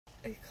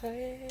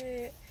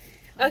Okay.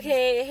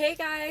 Okay, hey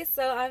guys,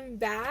 so I'm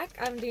back.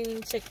 I'm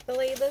doing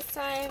Chick-fil-A this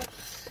time.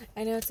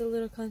 I know it's a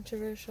little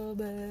controversial,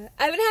 but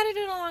I haven't had it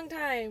in a long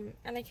time,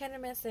 and I kind of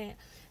miss it.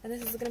 And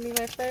this is going to be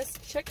my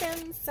first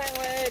chicken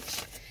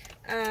sandwich.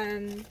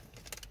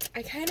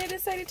 I kind of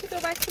decided to go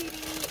back to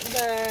eating meat,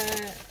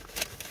 but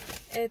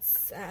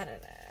it's, I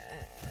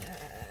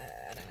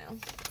don't know.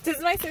 This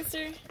is my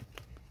sister.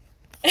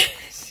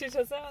 She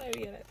doesn't want to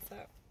be in it, so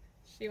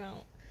she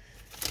won't.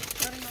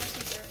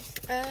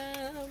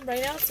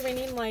 Right now it's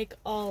raining like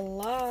a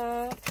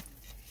lot,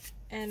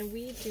 and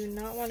we do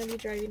not want to be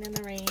driving in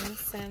the rain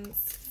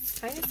since it's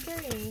kind of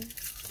scary.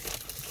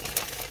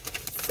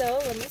 So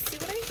let me see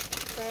what I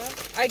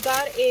got. I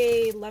got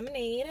a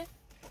lemonade.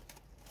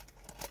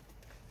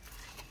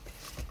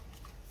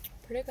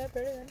 Pretty good,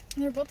 pretty good.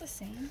 They're both the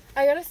same.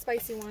 I got a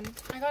spicy one.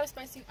 I got a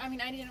spicy. I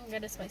mean, I didn't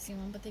get a spicy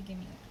one, but they gave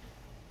me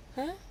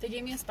one. Huh? They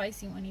gave me a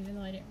spicy one, even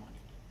though I didn't want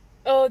it.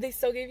 Oh, they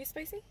still gave you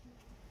spicy?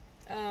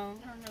 Oh.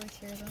 I don't really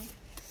care though.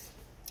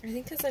 I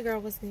think because the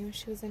girl was new,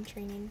 she was in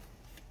training.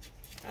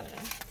 I don't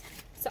know.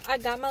 So I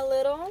got my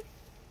little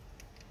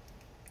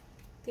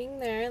thing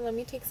there. Let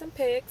me take some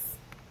pics.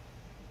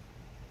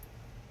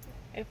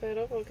 If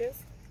it'll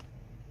focus.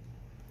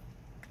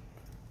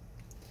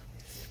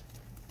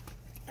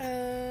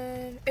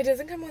 It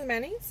doesn't come with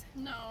mayonnaise?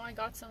 No, I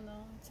got some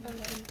though.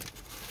 Okay.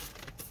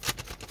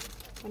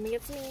 Let me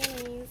get some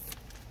mayonnaise.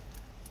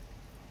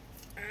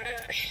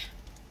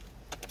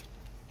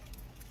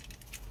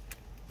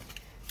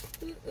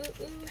 Ooh.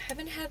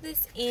 Haven't had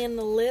this in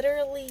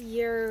literally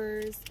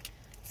years.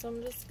 So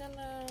I'm just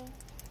gonna...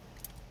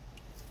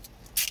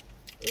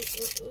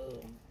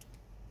 Ooh.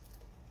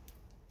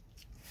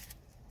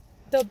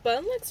 The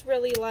bun looks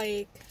really,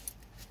 like,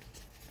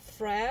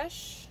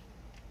 fresh.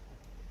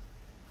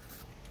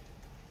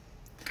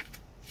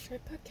 Should I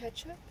put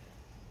ketchup?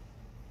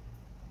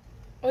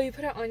 Oh, you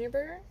put it on your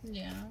burger?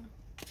 Yeah.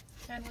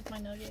 And with my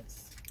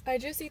nuggets. I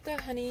just eat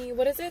the honey...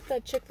 What is it? The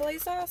Chick-fil-A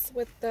sauce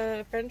with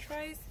the french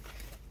fries?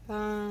 I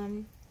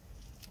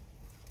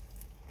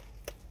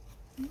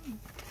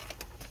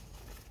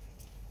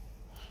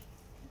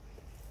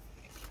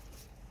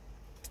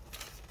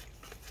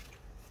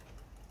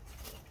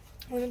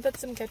want to put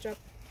some ketchup.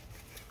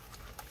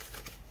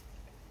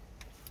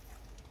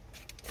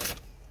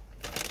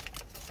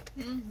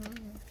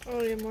 Oh,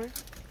 need more?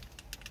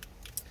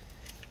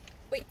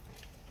 Wait.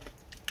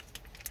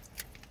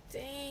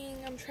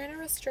 Dang, I'm trying to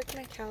restrict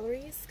my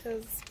calories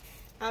because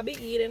I'll be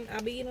eating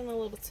a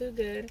little too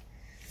good.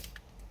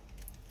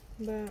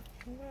 But,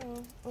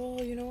 oh,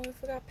 well. You know what? I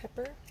forgot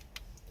pepper.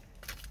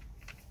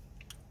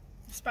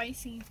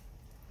 Spicy.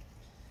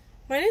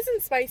 Mine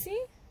isn't spicy.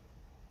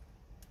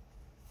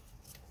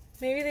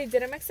 Maybe they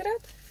didn't mix it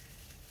up?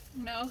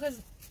 No,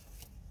 because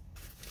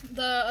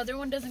the other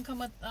one doesn't come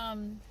with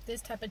this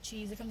type of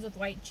cheese. It comes with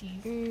white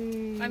cheese.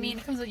 I mean,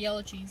 it comes with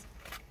yellow cheese.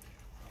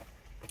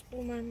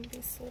 Oh, mine would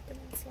be slipping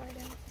and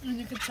sliding. And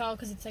you could tell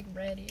because it's like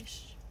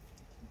reddish.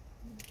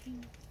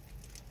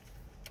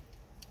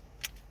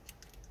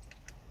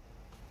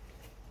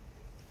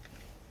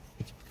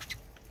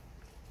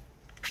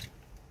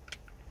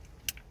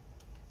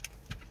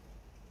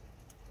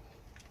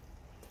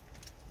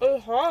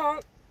 It's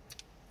hot.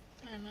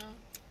 I don't know.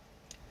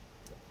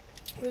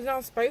 It's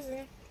not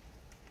spicy.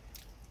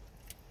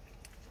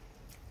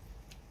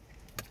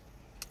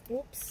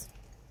 Oops.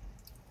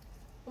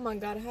 Oh my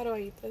god, how do I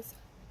eat this?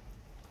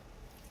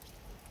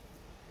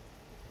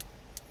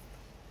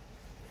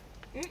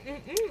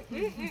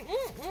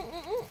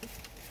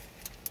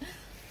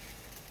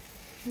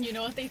 You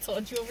know what they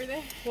told you over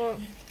there? What?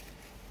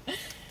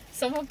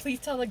 Someone please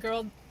tell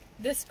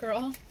this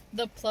girl,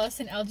 the plus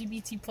in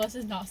LGBT plus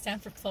does not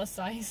stand for plus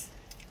size.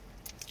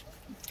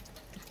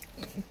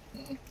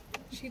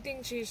 She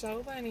thinks she's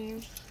so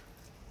funny.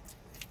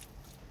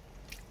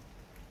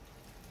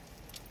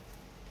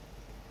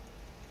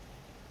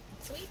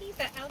 Sweetie,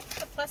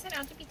 the plus in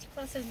LGBT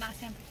plus does not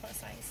stand for plus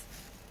size.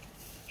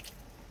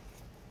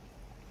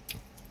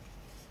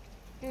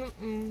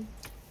 Can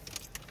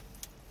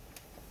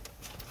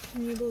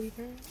you believe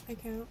her? I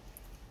can't.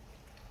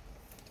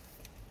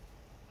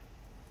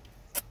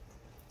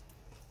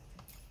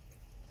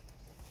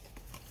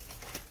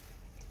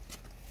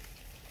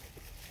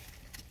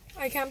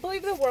 I can't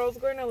believe the world's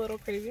going a little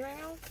crazy right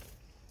now.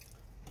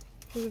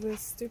 Because of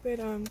this stupid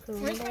coronavirus.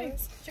 Where's my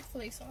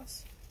Chick-fil-A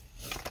sauce?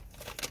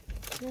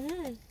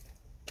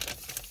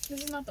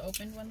 This is not the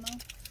opened one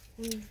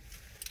though. Do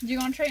you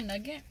want to try a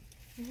nugget?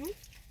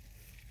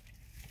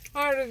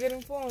 Alright, they're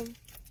getting full.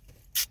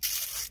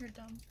 You're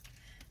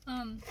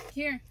dumb.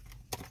 Here.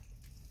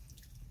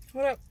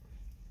 Hold up.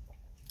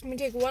 Let me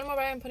take one more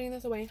bite. I'm putting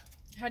this away.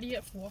 How do you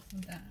get full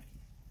from that?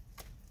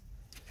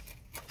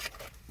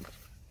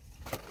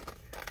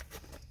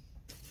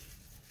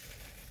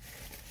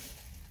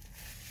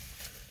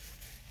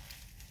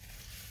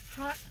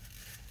 Hot.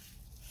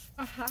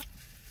 Hot.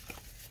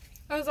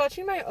 I was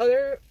watching my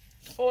other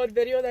old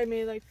video that I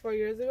made like 4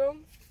 years ago.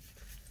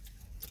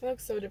 It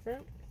looks so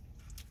different.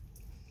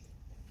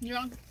 You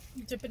want to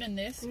dip it in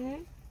this?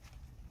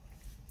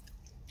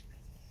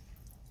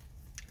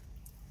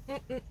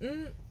 Okay,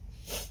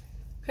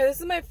 this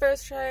is my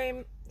first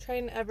trying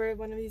ever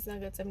one of these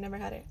nuggets. I've never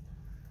had it.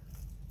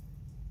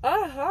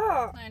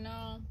 Aha! I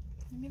know.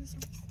 Give me this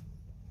one.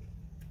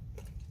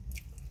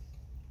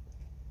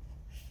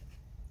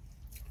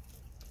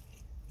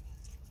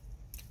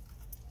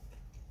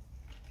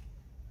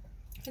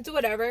 It's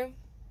whatever.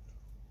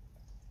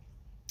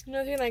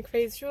 Nothing like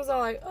crazy. She was all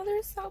like, "Oh,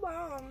 they're so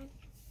bomb."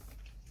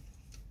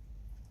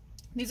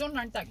 These ones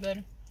aren't that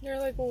good. They're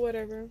like, well,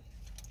 whatever.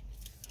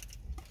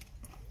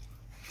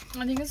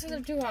 I think this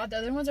is too hot. The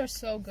other ones are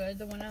so good.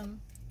 The one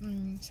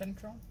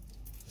Central.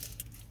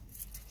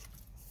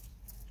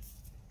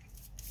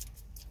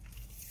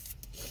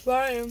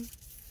 Why?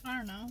 I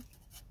don't know.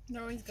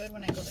 They're always good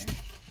when I go there.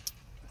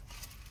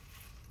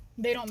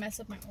 They don't mess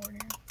up my order.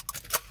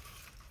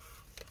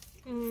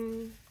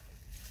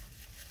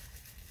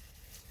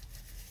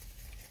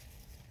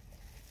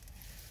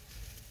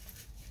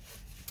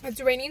 It's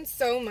raining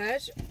so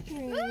much.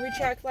 We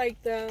checked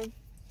like the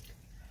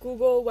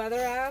Google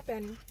weather app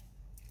and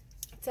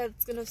it said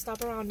it's gonna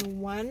stop around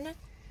 1. So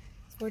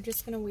we're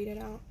just gonna wait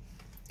it out.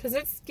 Cause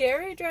it's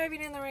scary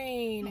driving in the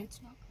rain. No,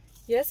 it's not.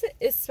 Yes, it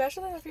is,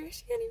 especially on the freeway.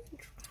 She can't even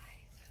drive.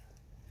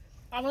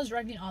 I was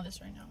driving all this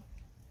right now.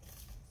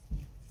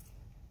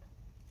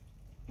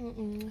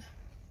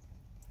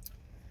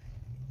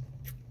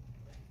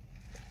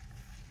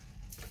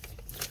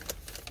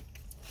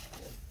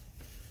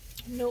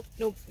 Nope.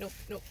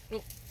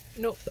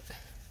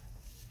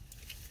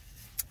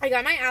 I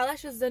got my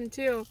eyelashes done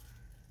too.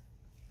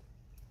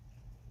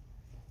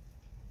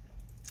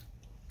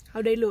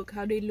 How they look?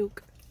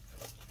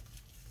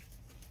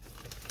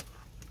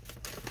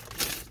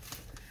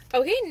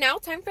 Okay, now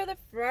time for the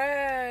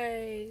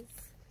fries.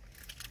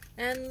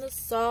 And the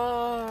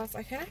sauce.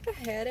 I kind of have a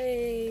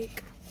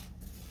headache.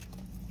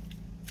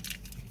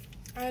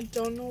 I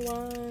don't know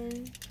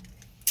why.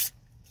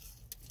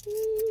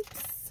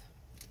 Oops.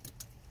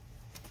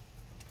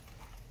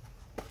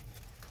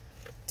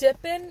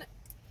 Dipping.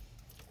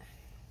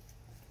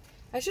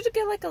 I should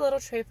get like a little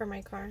tray for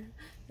my car.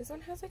 This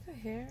one has like a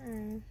hair,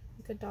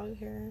 like a dog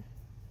hair.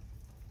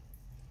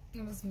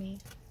 It was me.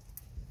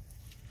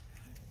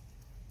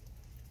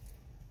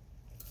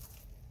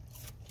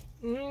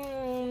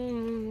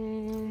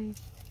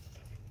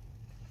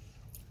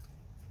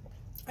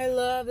 I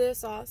love this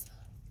sauce.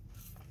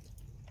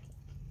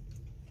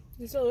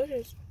 It's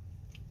delicious.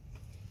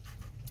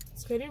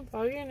 It's getting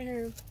foggy in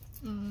here.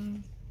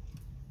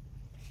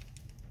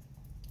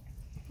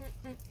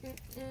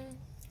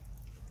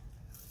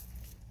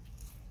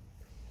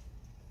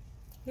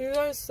 These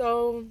are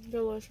so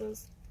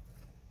delicious.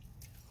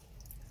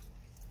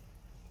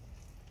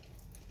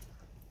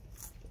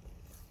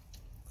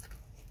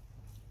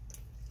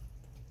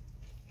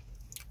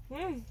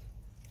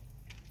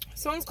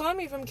 Someone's calling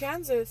me from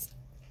Kansas.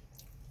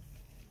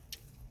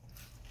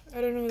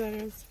 I don't know who that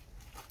is.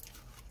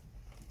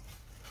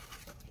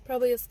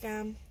 Probably a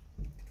scam.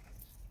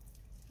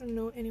 I don't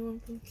know anyone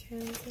from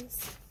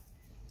Kansas.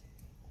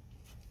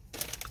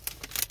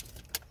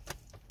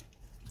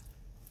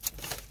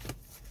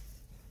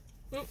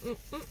 That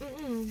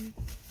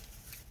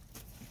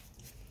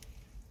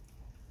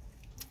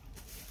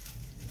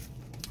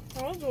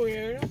was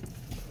weird.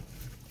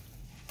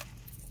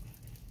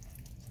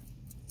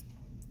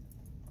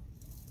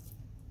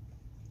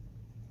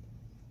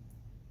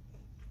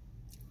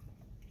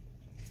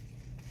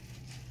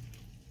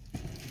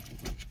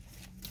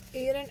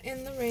 Eating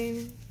in the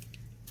rain.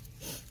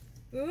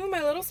 Ooh,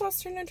 my little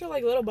sauce turned into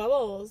like little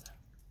bubbles.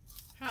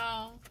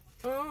 How?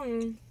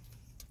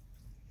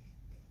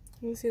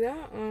 You see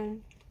that?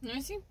 Let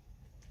me see.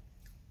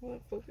 Will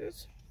it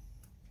focus?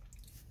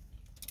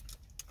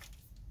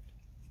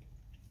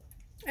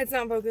 It's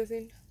not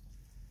focusing.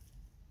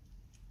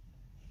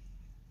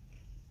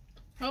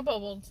 How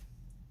bubbles?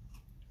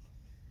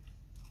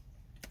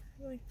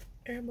 Like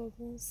air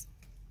bubbles.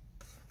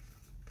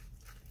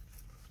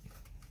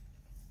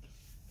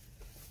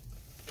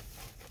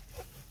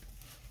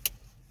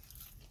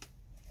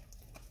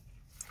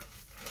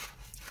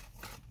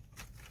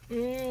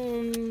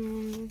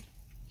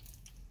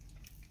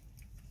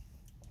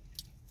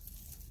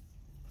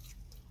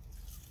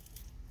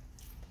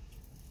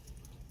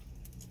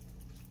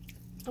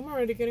 I'm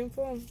already getting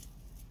full.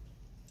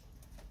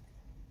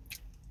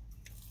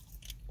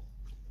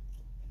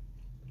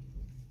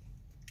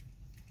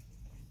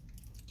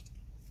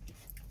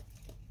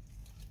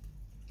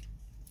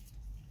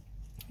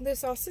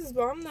 This sauce is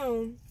bomb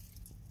though.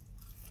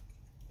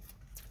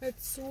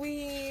 It's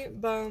sweet,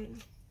 but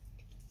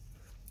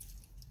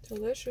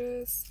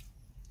delicious.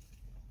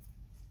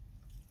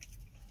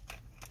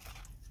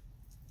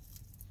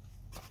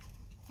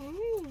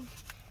 Oh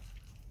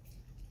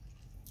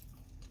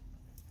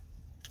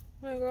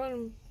my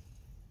god.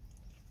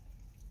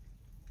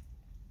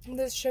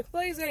 This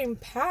Chick-fil-a is getting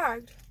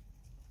packed.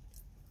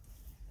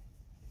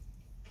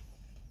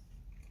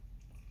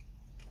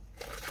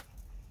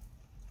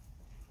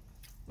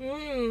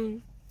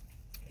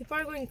 People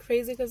are going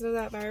crazy because of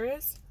that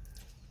virus.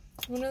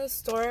 One of the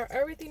store,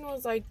 everything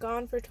was like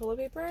gone for toilet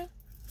paper.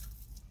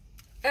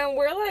 And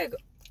we're like,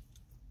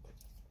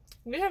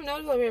 we have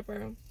no toilet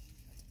paper.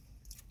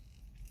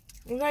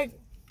 Like,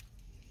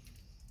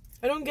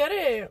 I don't get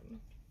it.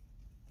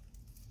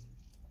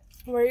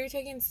 Why are you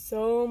taking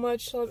so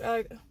much toilet?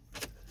 Like,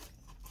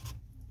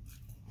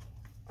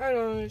 I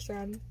don't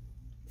understand.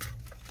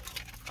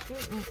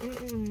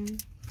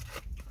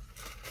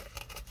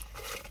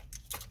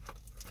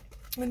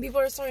 And people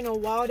are starting to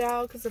wild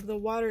out because of the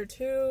water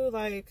too.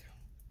 Like,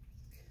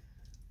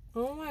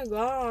 oh my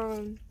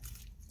god.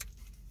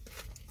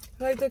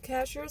 Like, the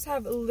cashiers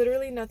have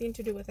literally nothing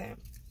to do with it.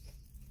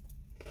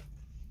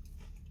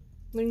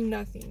 Like,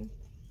 nothing.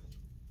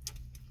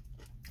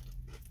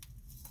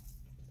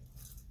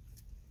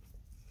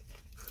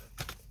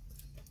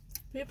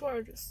 People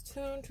are just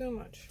too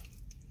much.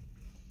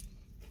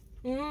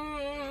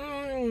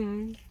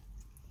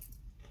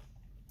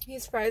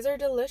 These fries are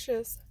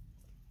delicious.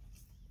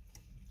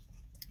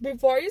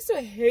 Before, I used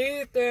to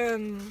hate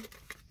them.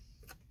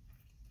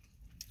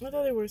 I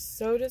thought they were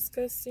so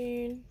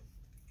disgusting.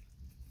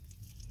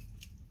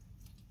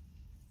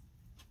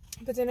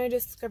 But then I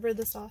discovered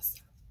the sauce.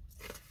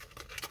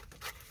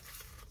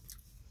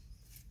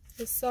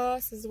 The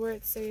sauce is where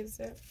it saves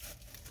it.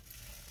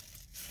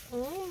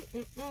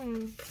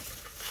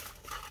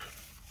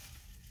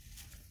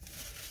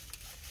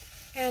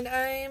 And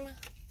I'm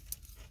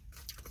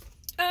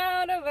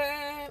out of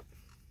it.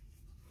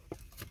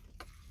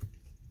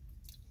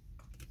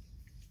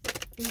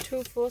 I'm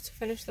too full to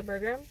finish the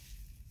burger.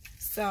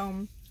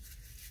 So,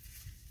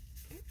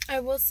 I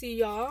will see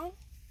y'all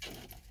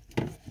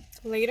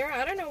later.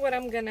 I don't know what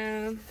I'm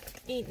gonna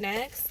eat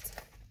next.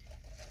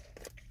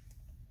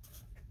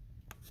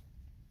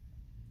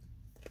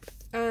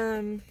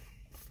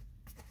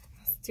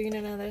 Doing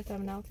another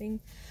thumbnail thing.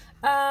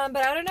 But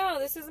I don't know.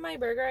 This is my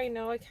burger. I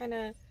know I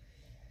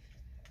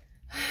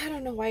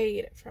don't know why I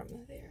eat it from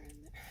there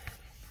and there.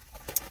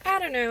 I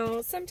don't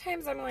know.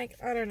 Sometimes I'm like,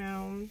 I don't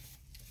know.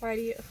 Why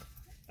do you...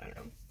 I don't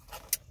know.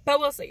 But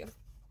we'll see.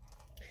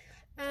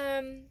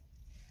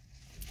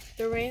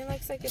 The rain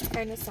looks like it's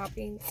kind of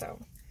stopping, so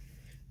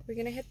we're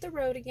gonna hit the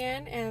road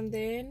again, and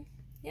then,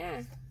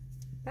 yeah.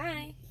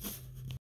 Bye.